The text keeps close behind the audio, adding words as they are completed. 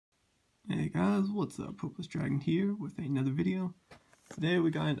Hey guys, what's up? Hopelessdragon here with another video. Today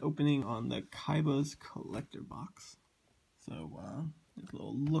we got an opening on the Kaiba's collector box. So, there's a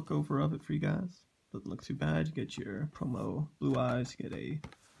little look over of it for you guys. Doesn't look too bad. You get your promo blue eyes, you get a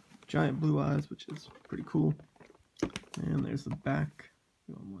giant blue eyes, which is pretty cool. And there's the back.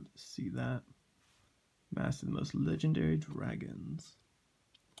 You don't want to see that. Master of the most legendary dragons.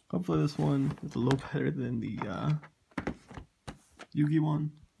 Hopefully this one is a little better than the Yugioh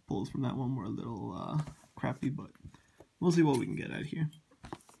one. Pulls from that one were a little crappy, but we'll see what we can get out of here.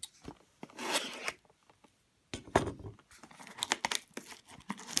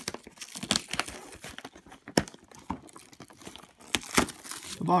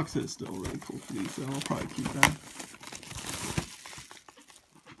 The box is still really cool for these, so I'll probably keep that.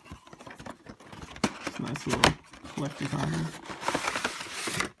 It's a nice little collector's item.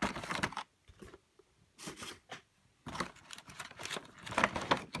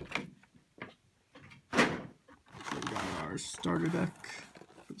 Our starter deck.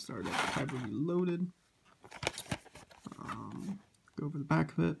 Starter deck Kaiba Reloaded. Go over the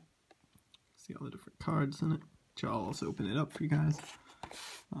back of it. See all the different cards in it. Which I'll also open it up for you guys.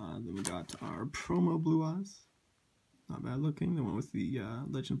 Then we got our promo Blue Eyes. Not bad looking. The one with the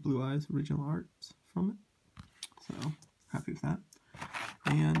Legend Blue Eyes original art from it. So happy with that.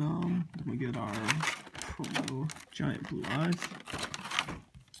 And then we get our promo Giant Blue Eyes,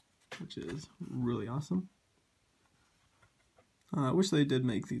 which is really awesome. I wish they did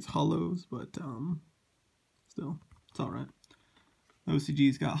make these hollows, but still, it's alright.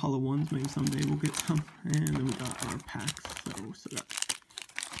 OCG's got hollow ones, maybe someday we'll get some. And then we got our packs, so we still got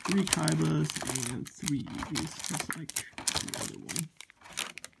 3 Kaibas and 3 Yugies, just like the other one.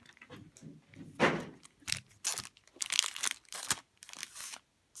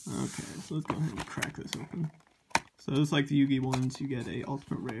 Okay, so let's go ahead and crack this open. So just like the Yugi ones, you get a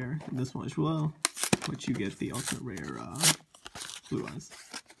ultimate rare, and this one as well, but you get the ultimate rare Blue Eyes.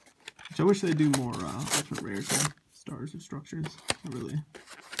 Which I wish they'd do more ultimate rares and stars or structures.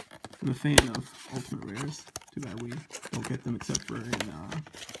 I'm a fan of ultimate rares. Too bad we don't get them except for in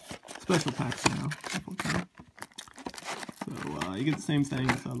special packs now, unfortunately. So you get the same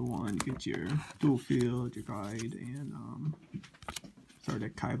thing as the other one. You get your dual field, your guide, and starter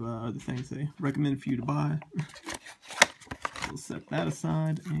deck Kaiba, other things they recommend for you to buy. We'll set that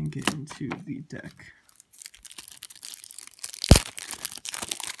aside and get into the deck.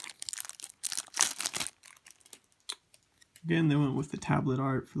 Again, they went with the tablet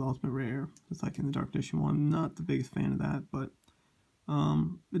art for the ultimate rare, just like in the Dark Edition one. Not the biggest fan of that, but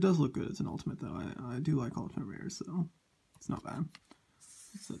it does look good as an ultimate, though. I do like ultimate rares, so it's not bad.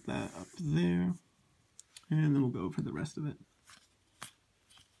 Set that up there, and then we'll go for the rest of it.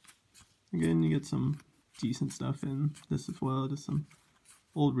 Again, you get some decent stuff in this as well, just some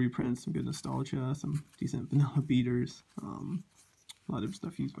old reprints, some good nostalgia, some decent vanilla beaters, a lot of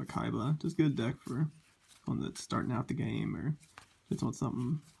stuff used by Kaiba. Just good deck for one that's starting out the game or just wants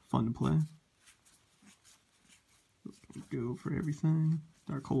something fun to play. Go for everything.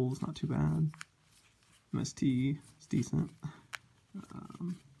 Dark Hole's not too bad. MST is decent.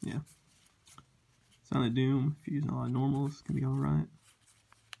 Yeah. Silent Doom, if you're using a lot of normals, can be alright.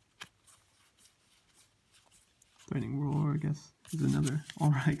 Threatening Roar, I guess, is another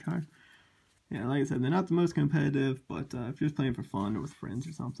alright card. Yeah, like I said, they're not the most competitive, but if you're just playing for fun or with friends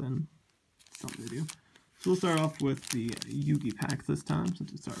or something, it's something to do. So we'll start off with the Yugi packs this time,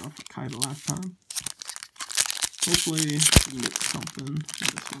 since we started off with Kaiba last time. Hopefully we can get something in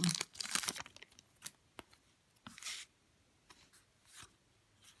this one.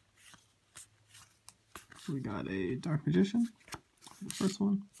 So we got a Dark Magician, the first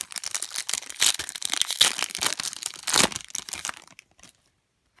one.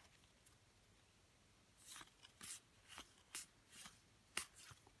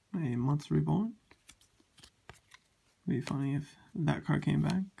 A Monster Reborn. It'd be funny if that card came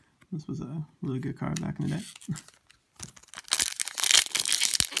back. This was a really good card back in the day.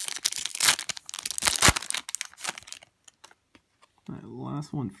 Alright,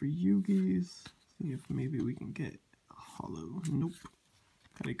 last one for Yugi's. See if maybe we can get a hollow. Nope.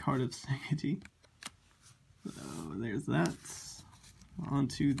 Got a card of Sanctity. So there's that. On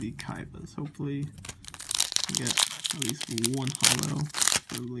to the Kaibas. Hopefully we get at least one hollow.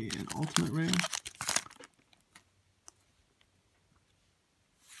 Probably an ultimate rare.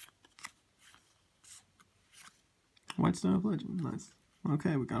 White Stone of Legend, nice.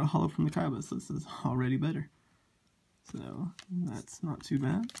 Okay, we got a hollow from the Kaiba, so this is already better. So, that's not too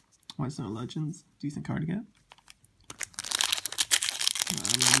bad. White Stone of Legends, decent card to get. I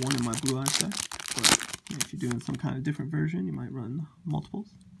have one in my Blue Eyes deck, but if you're doing some kind of different version, you might run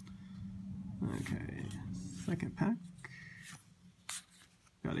multiples. Okay, second pack.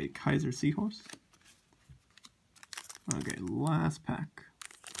 Got a Kaiser Seahorse. Okay, last pack.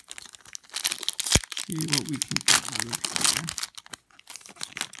 See what we can get out of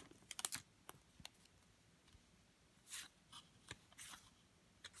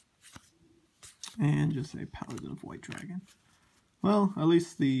here. And just a Paladin of White Dragon. Well, at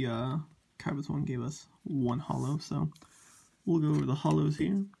least the Kaiba's one gave us one holo, so we'll go over the holos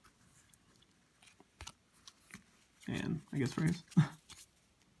here. And I guess rares.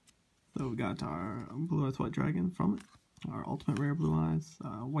 So we got our Blue Eyes White Dragon from it, our Ultimate Rare Blue Eyes,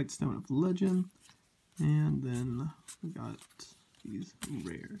 White Stone of Legend, and then we got these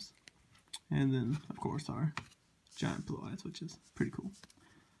rares. And then, of course, our Giant Blue Eyes, which is pretty cool.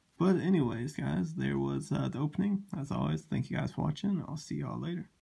 But anyways, guys, there was the opening. As always, thank you guys for watching. I'll see y'all later.